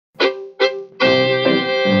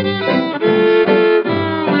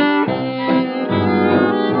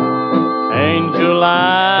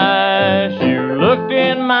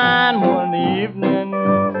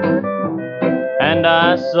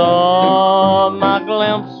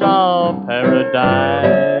glimpse of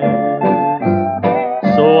paradise.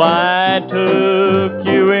 So I took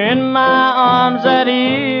you in my arms that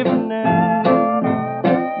evening,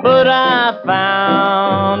 but I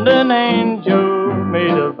found an angel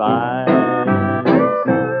made of ice.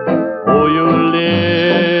 Oh, your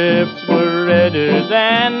lips were redder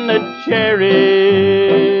than the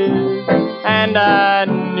cherries, and I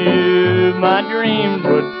knew my dreams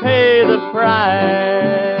would pay the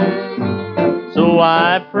price. So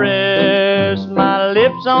I pressed my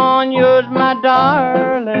lips on yours, my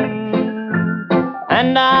darling,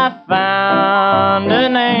 and I found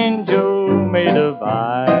an angel made of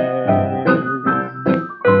ice.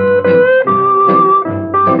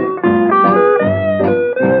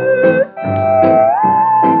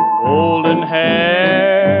 Golden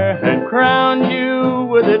hair had crowned you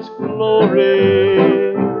with its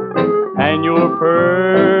glory, and your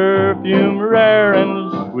perfume rare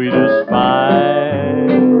and sweet as spice.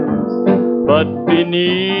 But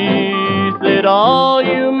beneath it all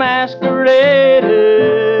you masqueraded,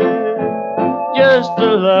 just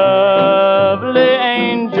a lovely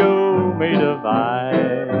angel made of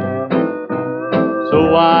ice.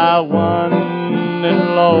 So I won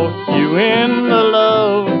and lost you in the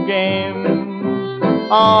love game.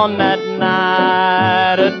 On that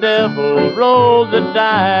night a devil rolled the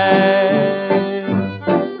dice.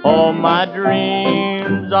 All my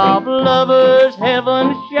dreams of lovers'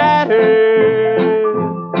 heaven shattered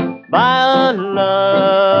by a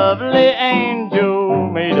lovely angel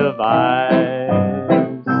made of ice.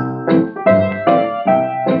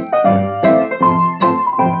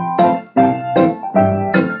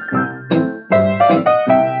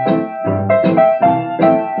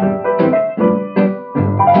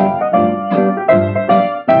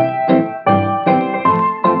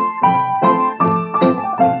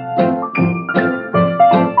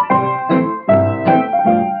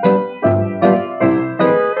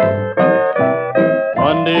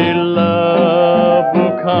 One day love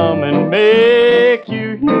will come and make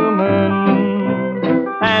you human,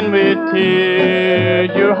 and with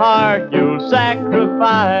tears your heart you'll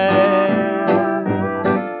sacrifice,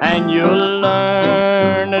 and you'll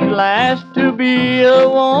learn at last to be a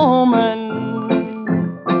woman,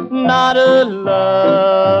 not a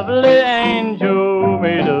lovely angel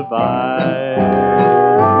made of ice.